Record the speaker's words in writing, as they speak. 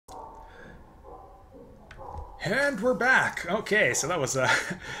And we're back. Okay, so that was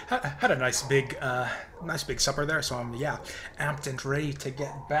had a nice big supper there. So I'm yeah amped and ready to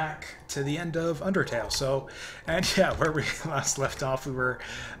get back to the end of Undertale. So, and yeah, where we last left off, we were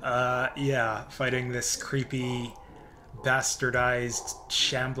yeah fighting this creepy, bastardized,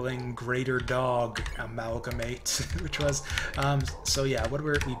 shambling greater dog amalgamate, which was so yeah.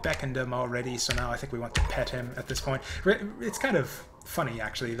 We beckoned him already, so now I think we want to pet him at this point. It's kind of funny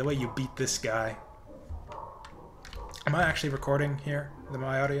actually the way you beat this guy. Am I actually recording here?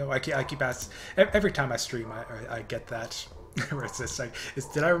 My audio? I keep asking every time I stream. I get that where it's just like,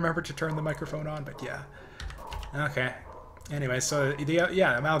 did I remember to turn the microphone on? But yeah. Okay. Anyway, so the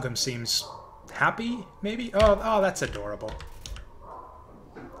yeah, Amalgam seems happy. Maybe. Oh, that's adorable.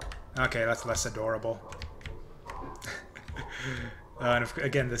 Okay, that's less adorable. And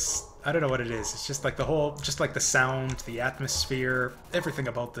again, this, I don't know what it is. It's just like the whole, just like the sound, the atmosphere, everything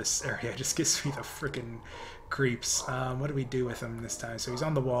about this area just gives me the freaking creeps. What do we do with him this time? So he's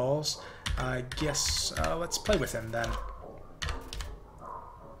on the walls. I guess let's play with him then.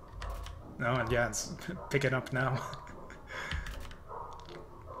 No, and yeah, it's picking up now.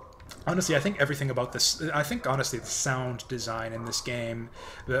 Honestly, I think everything about this, I think honestly the sound design in this game,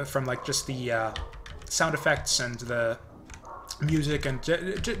 from like just the sound effects and the music and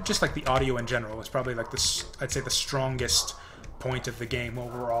just like the audio in general is probably like this, I'd say the strongest point of the game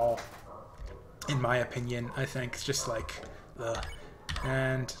overall, in my opinion. I think just like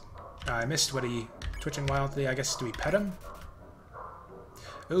and I missed what he twitching wildly. I guess, do we pet him?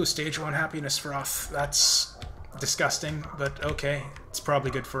 Ooh, stage 1 happiness froth. That's disgusting, but okay, it's probably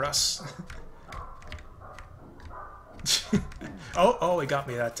good for us. Oh, he got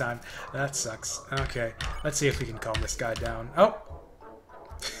me that time. That sucks. Okay, let's see if we can calm this guy down. Oh!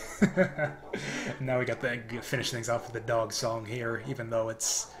 Now we got to finish things off with the dog song here, even though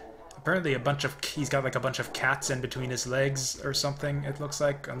it's apparently he's got like a bunch of cats in between his legs or something, it looks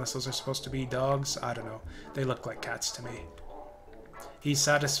like, unless those are supposed to be dogs. I don't know. They look like cats to me. He's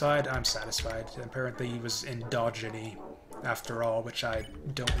satisfied, I'm satisfied. Apparently he was endogyny after all, which I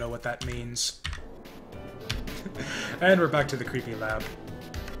don't know what that means. And we're back to the creepy lab.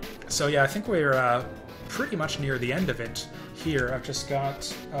 So yeah, I think we're pretty much near the end of it here. I've just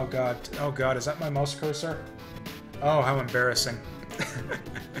got... oh god, is that my mouse cursor? Oh, how embarrassing.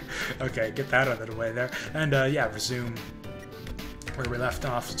 Okay, get that out of the way there. And yeah, resume where we left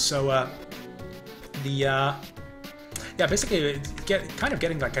off. So yeah, basically kind of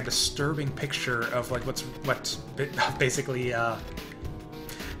getting like a disturbing picture of like what's basically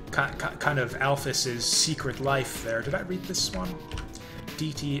kind of Alphys's secret life there. Did I read this one?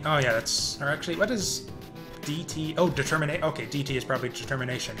 DT. Oh yeah, that's, or actually, what is DT? Oh, determinate. Okay, DT is probably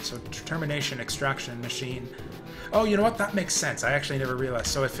determination. So determination extraction machine. Oh, you know what? That makes sense. I actually never realized.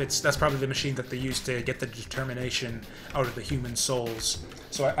 So if that's probably the machine that they use to get the determination out of the human souls.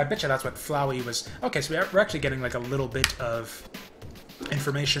 So I bet you that's what Flowey was. Okay, so we're actually getting like a little bit of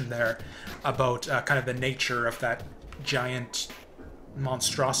information there about kind of the nature of that giant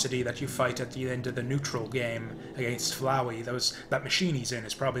monstrosity that you fight at the end of the neutral game against Flowey. That machine he's in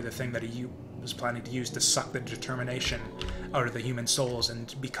is probably the thing that he was planning to use to suck the determination out of the human souls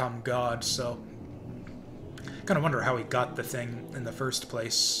and become God. So kind of wonder how he got the thing in the first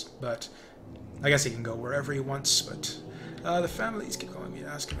place, but I guess he can go wherever he wants. But the families keep calling me,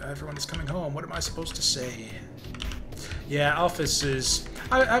 asking me, everyone is coming home. What am I supposed to say? Yeah, Alphys is...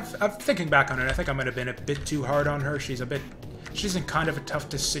 I'm thinking back on it, I think I might have been a bit too hard on her. She's in kind of a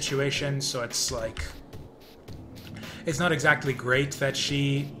tough situation, so it's like... it's not exactly great that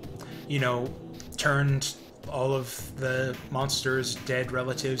she, you know, turned all of the monsters' dead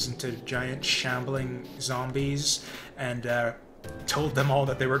relatives into giant shambling zombies and told them all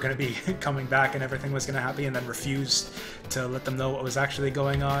that they were going to be coming back and everything was going to happen, and then refused to let them know what was actually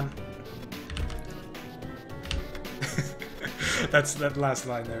going on. That last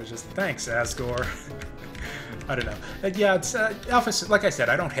line there is just, thanks, Asgore. I don't know. Yeah, it's Alphys. Like I said,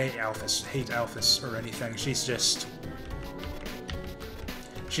 I don't hate Alphys or anything. She's just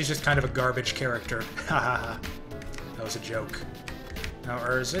kind of a garbage character. Haha. That was a joke. Now,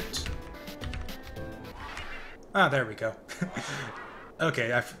 or is it? Ah, there we go.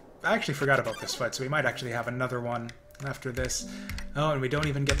 Okay, I actually forgot about this fight, so we might actually have another one after this. Oh, and we don't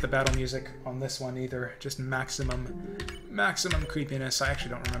even get the battle music on this one either. Just maximum creepiness. I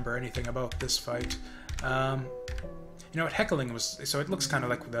actually don't remember anything about this fight. You know what, heckling was... so it looks kind of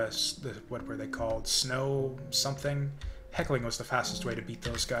like the what were they called? Snow something? Heckling was the fastest way to beat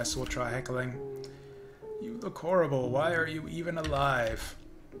those guys, so we'll try heckling. You look horrible. Why are you even alive?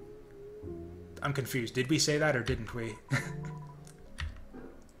 I'm confused. Did we say that or didn't we?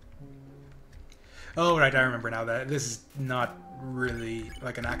 Oh, right, I remember now that this is not really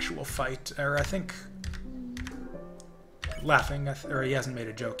like an actual fight. Or I think... Laughing, or he hasn't made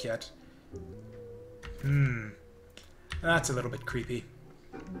a joke yet. That's a little bit creepy.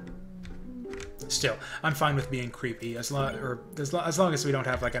 Still, I'm fine with being creepy as long as we don't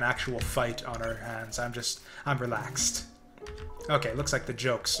have like an actual fight on our hands. I'm relaxed. Okay, looks like the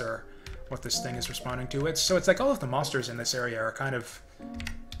jokes are what this thing is responding to. It's like all of the monsters in this area are kind of,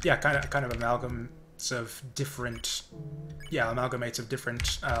 yeah, kind of amalgamates of different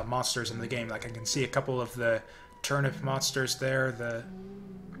monsters in the game. Like I can see a couple of the turnip monsters there.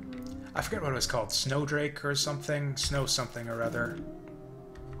 I forget what it was called, Snowdrake or something, Snow something or other.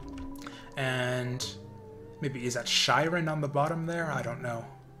 And maybe, is that Shiren on the bottom there? I don't know.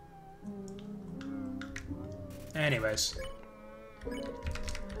 Anyways.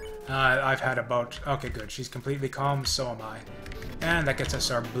 I've had about... Okay, good. She's completely calm, so am I. And that gets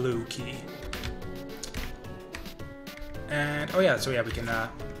us our blue key. And, oh yeah, so yeah, we can,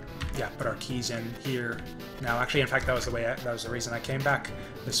 put our keys in here. Now, actually, in fact, that was the reason I came back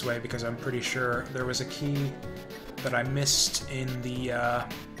this way, because I'm pretty sure there was a key that I missed in the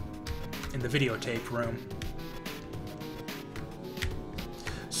videotape room.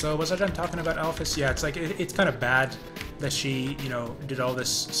 So was I done talking about Alphys? Yeah, it's like it's kind of bad that she, you know, did all this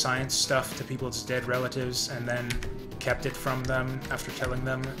science stuff to people's dead relatives and then kept it from them after telling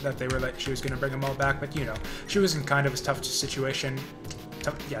them that they were like she was going to bring them all back. But you know, she was in kind of a tough situation,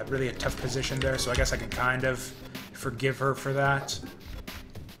 really a tough position there. So I guess I can kind of forgive her for that.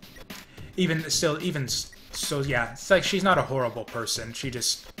 Even so, yeah, it's like she's not a horrible person. She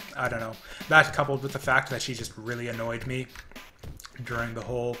just, I don't know. That coupled with the fact that she just really annoyed me during the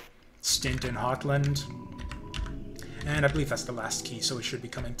whole stint in Hotland. And I believe that's the last key, so we should be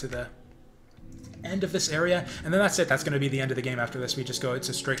coming to the end of this area. And then that's it. That's going to be the end of the game after this. We just go, it's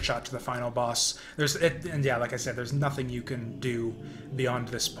a straight shot to the final boss. And yeah, like I said, there's nothing you can do beyond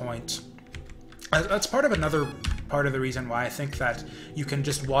this point. That's part of the reason why I think that you can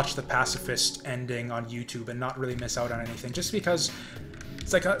just watch the Pacifist ending on YouTube and not really miss out on anything. Just because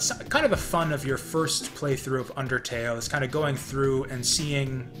it's like kind of the fun of your first playthrough of Undertale is kind of going through and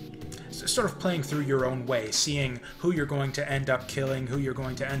seeing, sort of playing through your own way, seeing who you're going to end up killing, who you're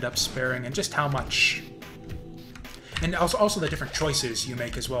going to end up sparing, and just how much. And also the different choices you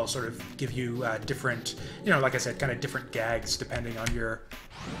make as well sort of give you different, you know, like I said, kind of different gags depending on your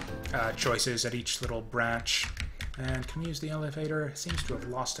choices at each little branch. And can we use the elevator? It seems to have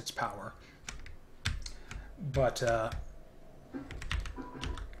lost its power. But, oh,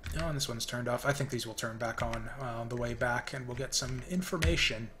 and this one's turned off. I think these will turn back on the way back, and we'll get some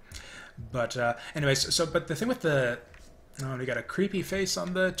information. But, anyways, but the thing with the... Oh, we got a creepy face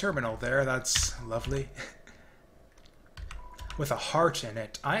on the terminal there. That's lovely. With a heart in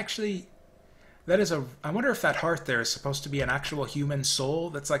it. I wonder if that heart there is supposed to be an actual human soul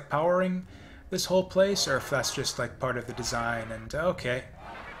that's, like, powering this whole place, or if that's just, like, part of the design. And, okay.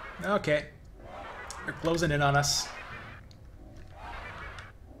 Okay. They're closing in on us.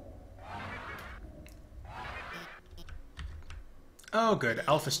 Oh, good.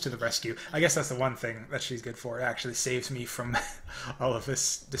 Alphys to the rescue. I guess that's the one thing that she's good for. It actually saves me from all of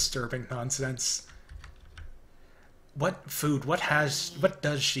this disturbing nonsense. What food? What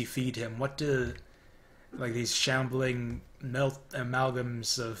does she feed him? What do, like, these shambling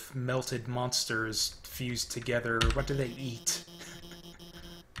amalgams of melted monsters fused together? What do they eat?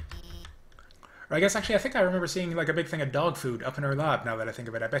 Or I guess actually I think I remember seeing like a big thing of dog food up in her lab. Now that I think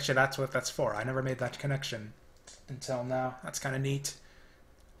of it, I bet you that's what that's for. I never made that connection until now. That's kind of neat.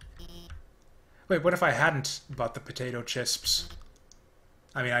 Wait, what if I hadn't bought the potato chips?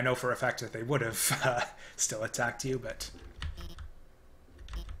 I mean, I know for a fact that they would have still attacked you, but...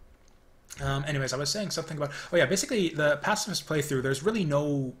 anyways, I was saying something about... Oh yeah, basically, the Pacifist playthrough, there's really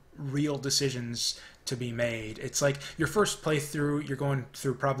no real decisions to be made. It's like your first playthrough, you're going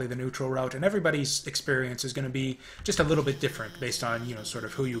through probably the neutral route, and everybody's experience is going to be just a little bit different based on, you know, sort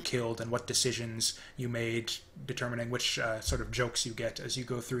of who you killed and what decisions you made, determining which sort of jokes you get as you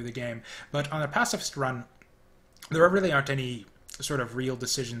go through the game. But on a Pacifist run, there really aren't any sort of real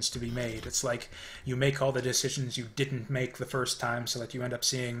decisions to be made. It's like you make all the decisions you didn't make the first time so that you end up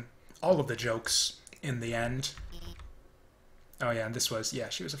seeing all of the jokes in the end. Oh yeah, and this was, yeah,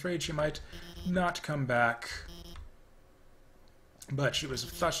 she was afraid she might not come back. But she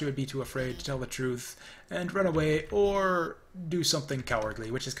thought she would be too afraid to tell the truth and run away or do something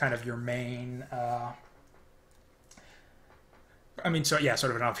cowardly, which is kind of your main, I mean, so yeah,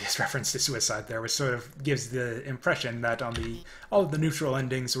 sort of an obvious reference to suicide there, which sort of gives the impression that on all of the neutral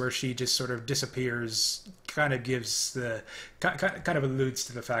endings where she just sort of disappears, kind of gives the kind of alludes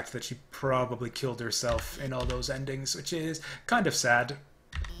to the fact that she probably killed herself in all those endings, which is kind of sad.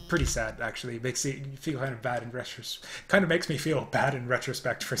 Pretty sad, actually. Makes you feel kind of bad in retrospect. Kind of makes me feel bad in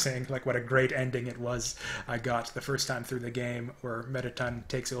retrospect for saying like what a great ending it was I got the first time through the game, where Mettaton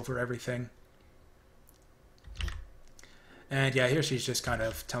takes over everything. And yeah, here she's just kind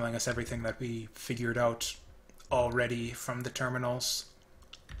of telling us everything that we figured out already from the terminals.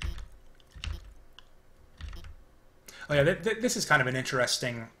 Oh yeah, this is kind of an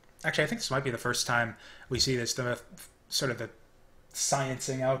interesting... Actually, I think this might be the first time we see this, the sort of the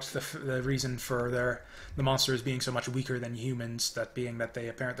sciencing out the reason for the monsters being so much weaker than humans, that being that they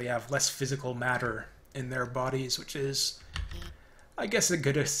apparently have less physical matter in their bodies, which is, I guess,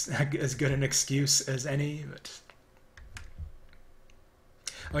 as good an excuse as any, but...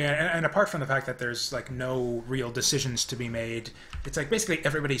 Oh yeah, and apart from the fact that there's like no real decisions to be made, it's like basically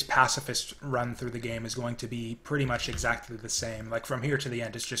everybody's pacifist run through the game is going to be pretty much exactly the same. Like from here to the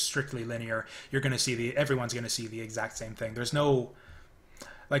end, it's just strictly linear. You're going to see everyone's going to see the exact same thing. There's no,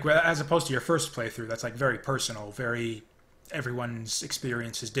 like, as opposed to your first playthrough, that's like very personal, everyone's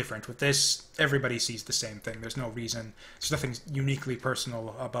experience is different. With this, everybody sees the same thing. There's no reason, there's nothing uniquely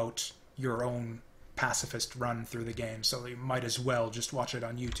personal about your own pacifist run through the game, so you might as well just watch it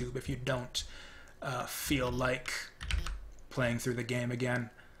on YouTube if you don't feel like playing through the game again,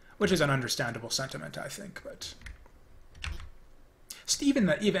 which is an understandable sentiment, I think. But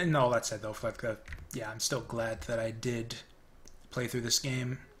even all that said, though, like yeah, I'm still glad that I did play through this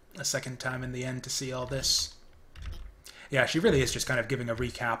game a second time in the end to see all this. Yeah, she really is just kind of giving a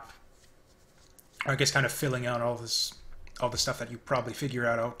recap, or I guess kind of filling out all the stuff that you probably figure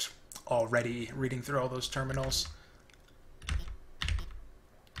out already reading through all those terminals.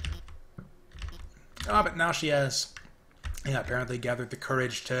 But now she has, yeah, apparently gathered the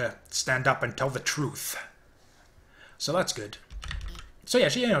courage to stand up and tell the truth. So that's good. So yeah,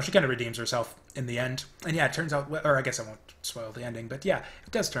 she kind of redeems herself in the end. And yeah, it turns out, or I guess I won't spoil the ending, but yeah,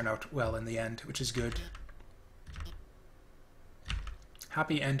 it does turn out well in the end, which is good.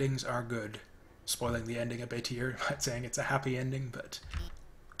 Happy endings are good. Spoiling the ending a bit here, not saying it's a happy ending, but...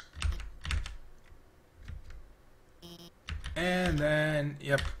 And then,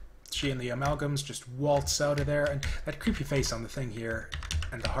 yep, she and the amalgams just waltz out of there. And that creepy face on the thing here,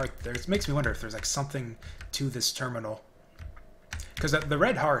 and the heart there, it makes me wonder if there's like something to this terminal. Because the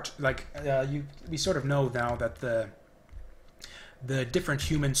red heart, like, we sort of know now that the different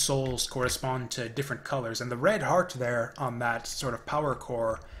human souls correspond to different colors. And the red heart there on that sort of power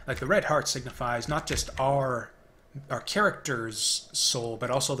core, like the red heart signifies not just our character's soul,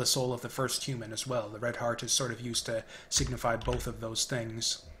 but also the soul of the first human as well. The red heart is sort of used to signify both of those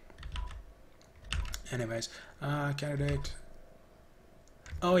things. Anyways, candidate.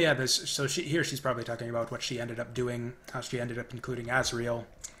 Oh yeah, so here she's probably talking about what she ended up doing, how she ended up including Azrael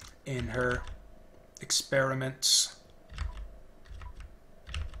in her experiments.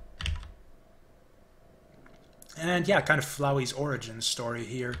 And yeah, kind of Flowey's origin story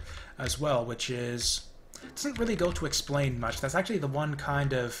here as well, which is... doesn't really go to explain much. That's actually the one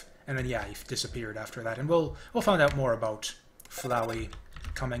kind of... And then, yeah, he disappeared after that. And we'll find out more about Flowey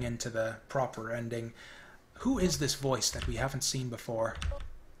coming into the proper ending. Who is this voice that we haven't seen before?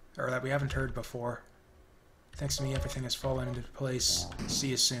 Or that we haven't heard before? Thanks to me, everything has fallen into place. See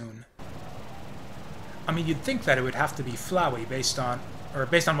you soon. I mean, you'd think that it would have to be Flowey based on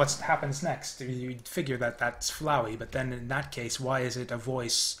what happens next. You'd figure that that's Flowey, but then in that case, why is it a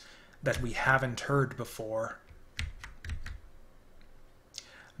voice that we haven't heard before?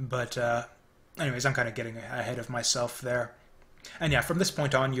 But anyways, I'm kind of getting ahead of myself there. And yeah, from this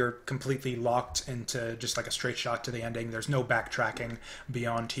point on, you're completely locked into just like a straight shot to the ending. There's no backtracking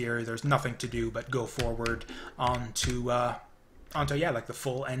beyond here. There's nothing to do but go forward onto yeah, like the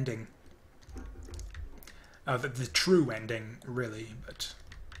full ending. The true ending, really. But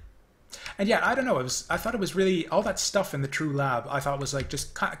and yeah, I don't know. I thought it was really, all that stuff in the True Lab, I thought was like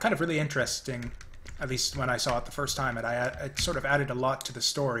just kind of really interesting. At least when I saw it the first time, it sort of added a lot to the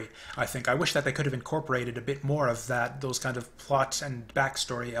story. I think I wish that they could have incorporated a bit more of those kind of plot and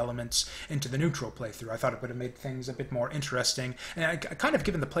backstory elements into the neutral playthrough. I thought it would have made things a bit more interesting, and kind of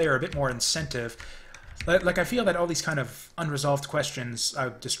given the player a bit more incentive. Like I feel that all these kind of unresolved questions I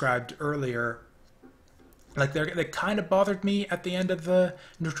described earlier, like they kind of bothered me at the end of the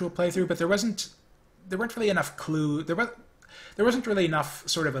neutral playthrough, but there weren't really enough clue. There wasn't really enough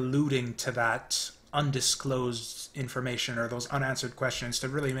sort of alluding to that undisclosed information or those unanswered questions to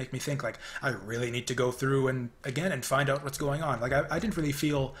really make me think, like, I really need to go through and find out what's going on. Like, I didn't really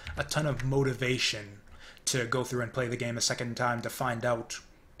feel a ton of motivation to go through and play the game a second time to find out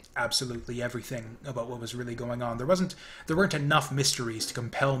absolutely everything about what was really going on. There weren't enough mysteries to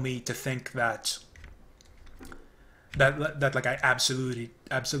compel me to think that like I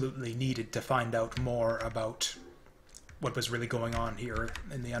absolutely needed to find out more about what was really going on here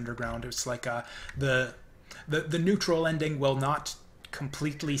in the underground. It was like the neutral ending, while not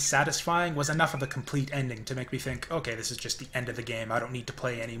completely satisfying, was enough of a complete ending to make me think, okay, this is just the end of the game. I don't need to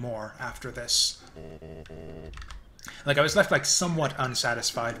play anymore after this. Like, I was left like somewhat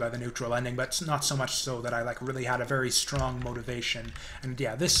unsatisfied by the neutral ending, but not so much so that I like really had a very strong motivation. And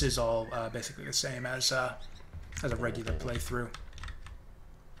yeah, this is all basically the same as a regular playthrough.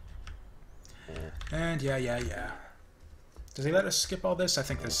 And yeah. Does he let us skip all this? I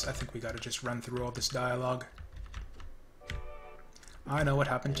think we gotta just run through all this dialogue. I know what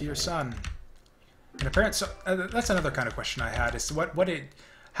happened to your son. And apparently, so, that's another kind of question I had, is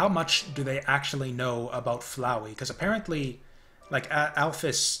how much do they actually know about Flowey? Because apparently, like,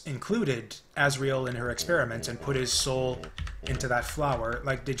 Alphys included Asriel in her experiments and put his soul into that flower.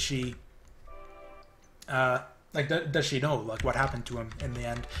 Like, did she... does she know, like, what happened to him in the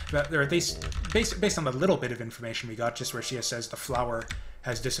end? But, or at least, based on the little bit of information we got, just where she says the flower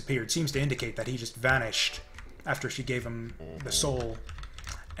has disappeared, seems to indicate that he just vanished after she gave him the soul,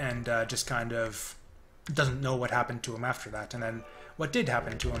 and just kind of doesn't know what happened to him after that. And then what did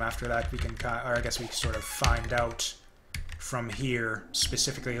happen to him after that, we can, or I guess we sort of find out from here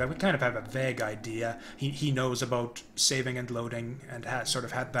specifically. Like, we kind of have a vague idea. He knows about saving and loading, and has sort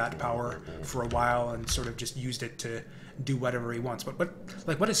of had that power for a while, and sort of just used it to do whatever he wants. But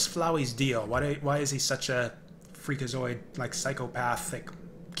what is Flowey's deal? Why is he such a freakazoid, like, psychopathic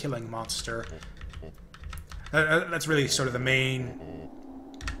killing monster? That's really sort of the main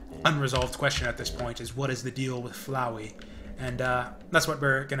unresolved question at this point, is what is the deal with Flowey? And that's what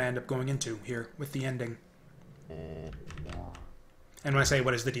we're going to end up going into here with the ending. And when I say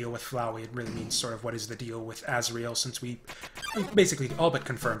what is the deal with Flowey, it really means sort of what is the deal with Asriel, since we basically all but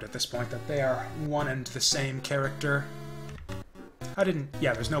confirmed at this point that they are one and the same character.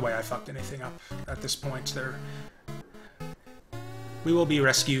 Yeah, there's no way I fucked anything up at this point. We will be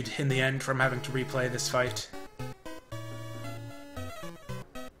rescued in the end from having to replay this fight.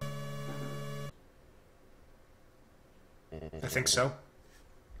 I think so.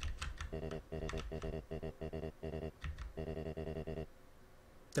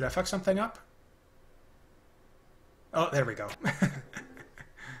 Did I fuck something up? Oh, there we go.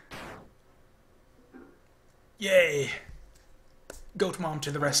 Yay! Goat Mom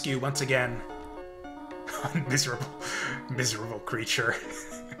to the rescue once again. Miserable creature.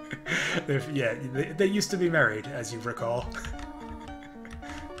 Yeah, they used to be married, as you recall.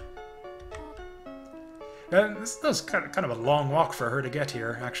 This was kind of a long walk for her to get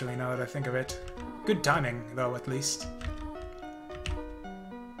here, actually, now that I think of it. Good timing, though, at least.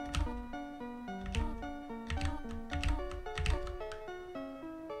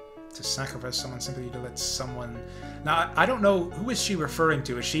 To sacrifice someone simply to let someone... Now, I don't know, who is she referring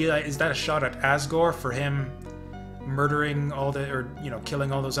to? Is that a shot at Asgore for him murdering all the... or, you know,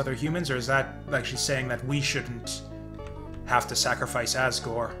 killing all those other humans? Or is that, like, she's saying that we shouldn't have to sacrifice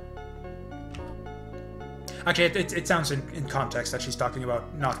Asgore? Actually, it sounds in context that she's talking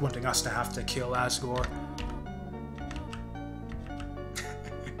about not wanting us to have to kill Asgore.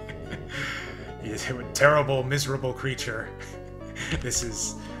 He's a terrible, miserable creature. This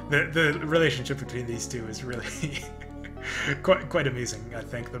is... The relationship between these two is really quite amusing, I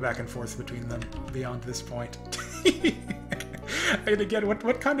think, the back and forth between them beyond this point. And again,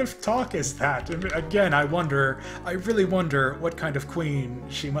 what kind of talk is that? Again, I really wonder what kind of queen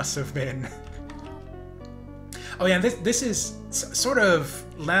she must have been. Oh yeah, this is sort of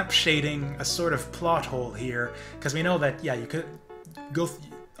lampshading a sort of plot hole here, because we know that, yeah, you could go,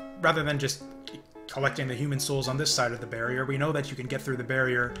 rather than just collecting the human souls on this side of the barrier, we know that you can get through the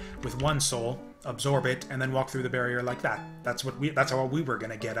barrier with one soul, absorb it, and then walk through the barrier like that. That's how we were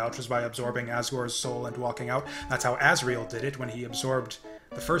gonna get out, was by absorbing Asgore's soul and walking out. That's how Asriel did it when he absorbed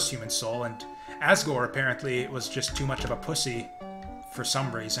the first human soul, and Asgore apparently was just too much of a pussy for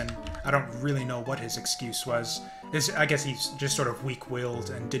some reason. I don't really know what his excuse was. I guess he's just sort of weak-willed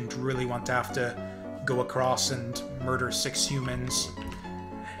and didn't really want to have to go across and murder 6 humans.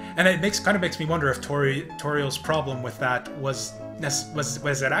 And it kind of makes me wonder if Toriel's problem with that was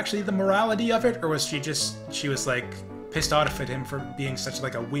it actually the morality of it, or was she was like pissed off at him for being such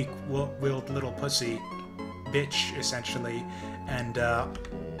like a weak-willed little pussy bitch, essentially, and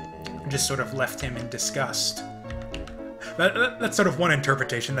just sort of left him in disgust. That's sort of one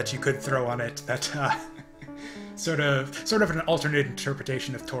interpretation that you could throw on it. That sort of an alternate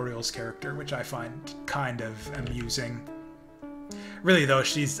interpretation of Toriel's character, which I find kind of amusing. Really, though,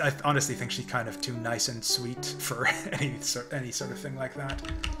 I honestly think she's kind of too nice and sweet for any sort of thing like that.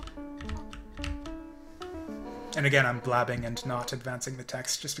 And again, I'm blabbing and not advancing the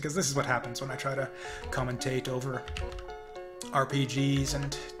text, just because this is what happens when I try to commentate over RPGs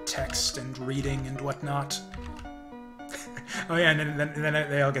and text and reading and whatnot. Oh yeah, and then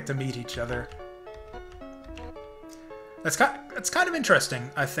they all get to meet each other. That's kind of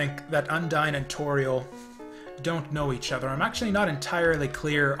interesting, I think, that Undyne and Toriel don't know each other. I'm actually not entirely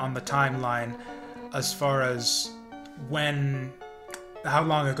clear on the timeline as far as how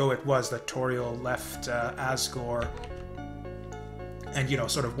long ago it was that Toriel left Asgore, and, you know,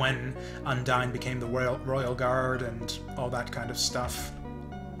 sort of when Undyne became the Royal Guard and all that kind of stuff.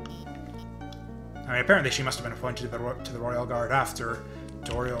 I mean, apparently she must have been appointed to the Royal Guard after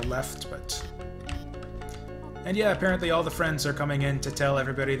Toriel left, but... And yeah, apparently all the friends are coming in to tell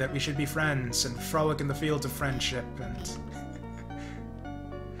everybody that we should be friends and frolic in the fields of friendship, and...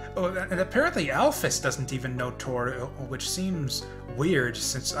 Oh, and apparently Alphys doesn't even know Toriel, which seems weird,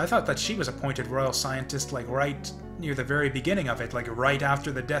 since I thought that she was appointed Royal Scientist, like, right near the very beginning of it, like, right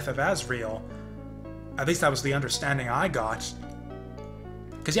after the death of Asriel. At least that was the understanding I got.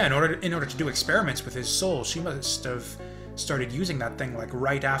 Because, yeah, in order to do experiments with his soul, she must have started using that thing, like,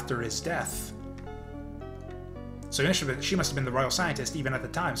 right after his death. So she must have been the Royal Scientist even at the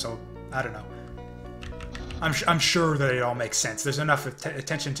time, so I don't know. I'm sure that it all makes sense. There's enough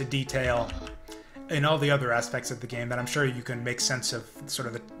attention to detail in all the other aspects of the game that I'm sure you can make sense of sort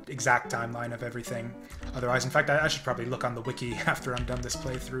of the exact timeline of everything. Otherwise, in fact, I should probably look on the wiki after I'm done this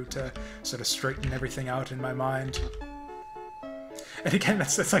playthrough to sort of straighten everything out in my mind. And again,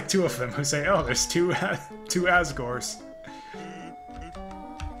 that's like two of them who say, oh, there's two Asgores.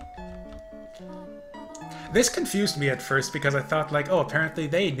 This confused me at first because I thought, like, oh, apparently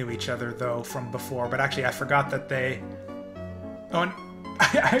they knew each other, though, from before, but actually I forgot that they... Oh, and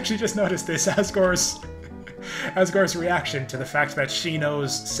I actually just noticed this, Asgore's reaction to the fact that she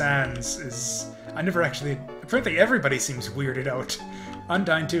knows Sans is... I never actually... Apparently everybody seems weirded out.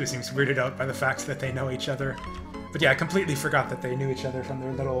 Undyne, too, seems weirded out by the fact that they know each other. But yeah, I completely forgot that they knew each other from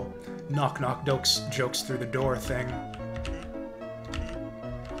their little knock-knock jokes through the door thing.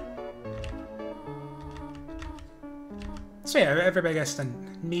 So yeah, everybody gets to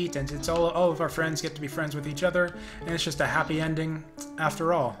meet, and it's all of our friends get to be friends with each other, and it's just a happy ending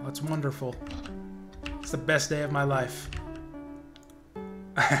after all. That's wonderful. It's the best day of my life.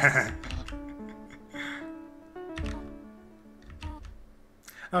 That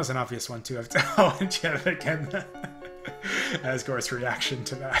was an obvious one too. Oh, and yeah, again, Asgore's reaction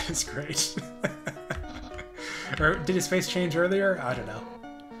to that is great. Or did his face change earlier? I don't know.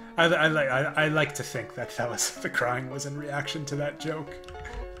 I like to think that the crying was in reaction to that joke.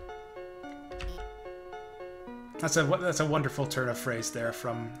 That's a wonderful turn of phrase there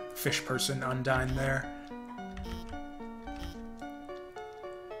from fish person Undyne there.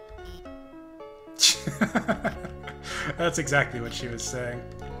 That's exactly what she was saying.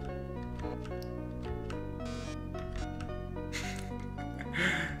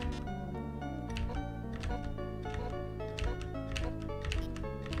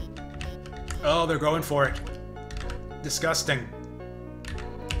 Oh, they're going for it. Disgusting.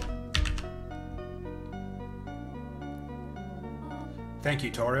 Thank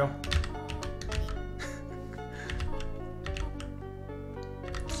you, Toriel.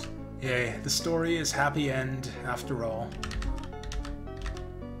 Yay, the story is happy end after all.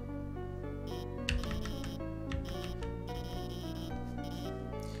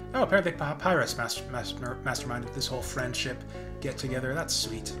 Oh, apparently Papyrus masterminded this whole friendship get-together. That's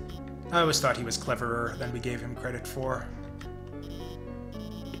sweet. I always thought he was cleverer than we gave him credit for.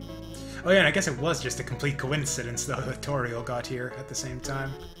 Oh yeah, and I guess it was just a complete coincidence, though, that Toriel got here at the same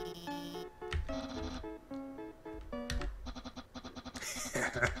time.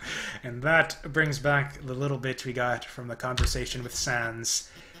 And that brings back the little bit we got from the conversation with Sans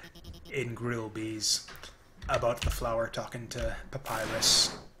in Grillby's about the flower talking to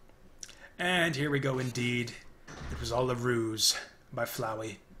Papyrus. And here we go indeed. It was all a ruse by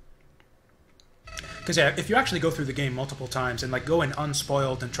Flowey. Because yeah, if you actually go through the game multiple times and like go in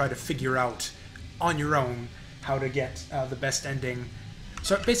unspoiled and try to figure out on your own how to get the best ending.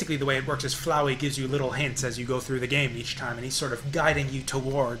 So basically the way it works is Flowey gives you little hints as you go through the game each time, and he's sort of guiding you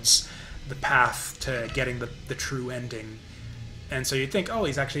towards the path to getting the true ending. And so you'd think, oh,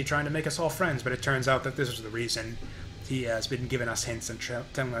 he's actually trying to make us all friends, but it turns out that this is the reason he has been giving us hints and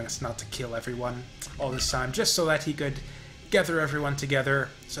telling us not to kill everyone all this time, just so that he could gather everyone together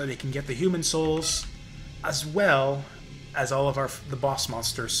so they can get the human souls, as well as all of the boss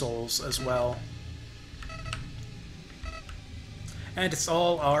monster souls as well. And it's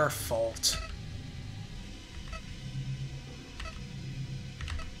all our fault.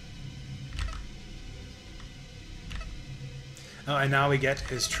 Oh, and now we get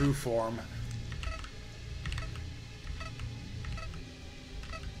his true form.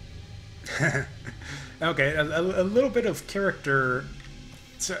 Okay, a little bit of character,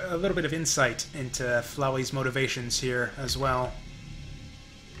 a little bit of insight into Flowey's motivations here as well.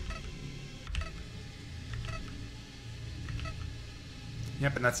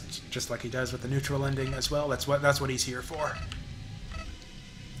 Yep, and that's just like he does with the neutral ending as well. That's what he's here for.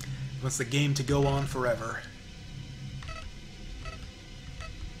 He wants the game to go on forever.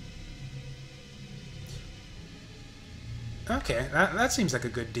 Okay, that seems like a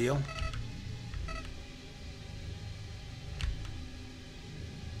good deal.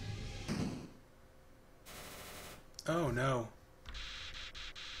 Oh no.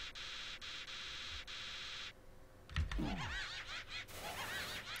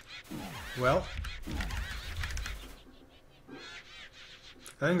 Well,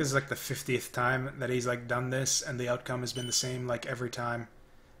 I think this is like the 50th time that he's like done this, and the outcome has been the same like every time.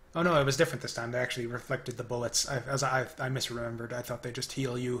 Oh no, it was different this time. They actually reflected the bullets. I misremembered. I thought they just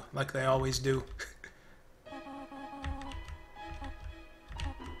heal you like they always do.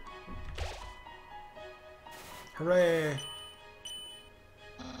 Hooray!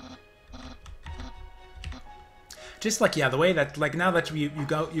 Just like, yeah, the way that, like, now that you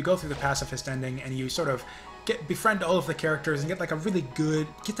go through the pacifist ending and you sort of befriend all of the characters and get like a really good,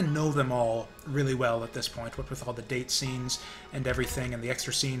 get to know them all really well at this point, what with all the date scenes and everything and the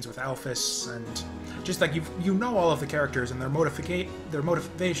extra scenes with Alphys, and just like you know all of the characters and their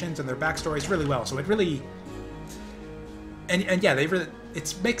motivations and their backstories really well, so it really, and yeah,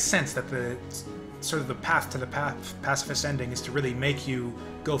 it makes sense that the sort of the path to the pacifist ending is to really make you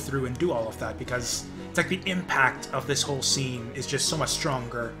go through and do all of that, because it's like the impact of this whole scene is just so much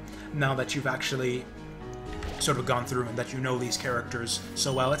stronger now that you've actually sort of gone through and that you know these characters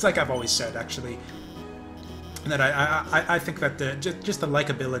so well. It's like I've always said, actually, that I think that just the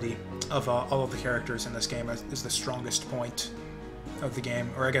likability of all of the characters in this game is the strongest point of the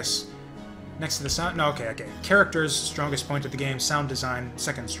game, or I guess next to the sound. No, okay. Characters, strongest point of the game. Sound design,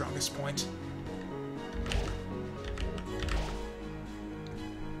 second strongest point.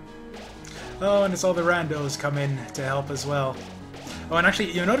 Oh, and it's all the randos come in to help as well. Oh, and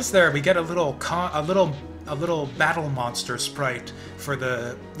actually, you notice there we get a little battle monster sprite for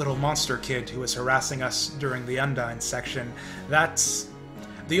the little monster kid who was harassing us during the Undyne section. That's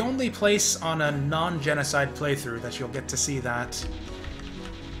the only place on a non-genocide playthrough that you'll get to see that.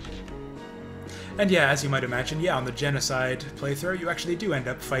 And yeah, as you might imagine, yeah, on the genocide playthrough, you actually do end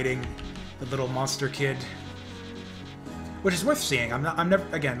up fighting the little monster kid, which is worth seeing. I'm never,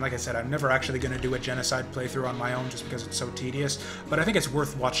 again, like I said, I'm never actually going to do a genocide playthrough on my own just because it's so tedious, but I think it's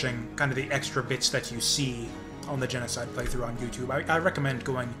worth watching kind of the extra bits that you see on the genocide playthrough on YouTube. I recommend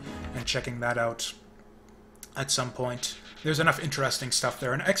going and checking that out at some point. There's enough interesting stuff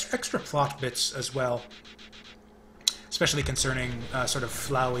there, and extra plot bits as well, especially concerning sort of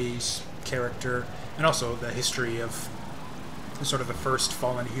Flowey's character, and also the history of sort of the first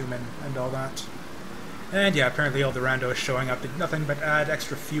fallen human and all that. And yeah, apparently all the randos showing up did nothing but add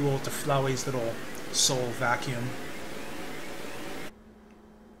extra fuel to Flowey's little soul vacuum.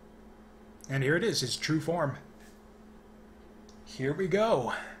 And here it is, his true form. Here we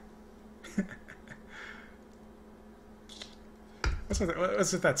go. What's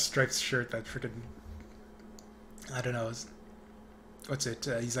with that striped shirt, that freaking... I don't know. What's it?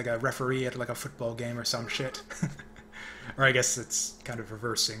 He's like a referee at like a football game or some shit. Or I guess it's kind of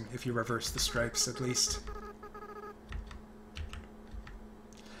reversing, if you reverse the stripes, at least.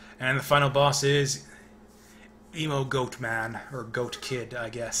 And the final boss is Emo Goat Man, or Goat Kid, I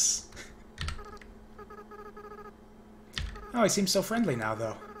guess. Oh, he seems so friendly now,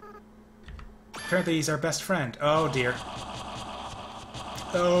 though. Apparently he's our best friend. Oh, dear.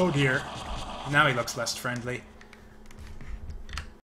 Oh, dear. Now he looks less friendly.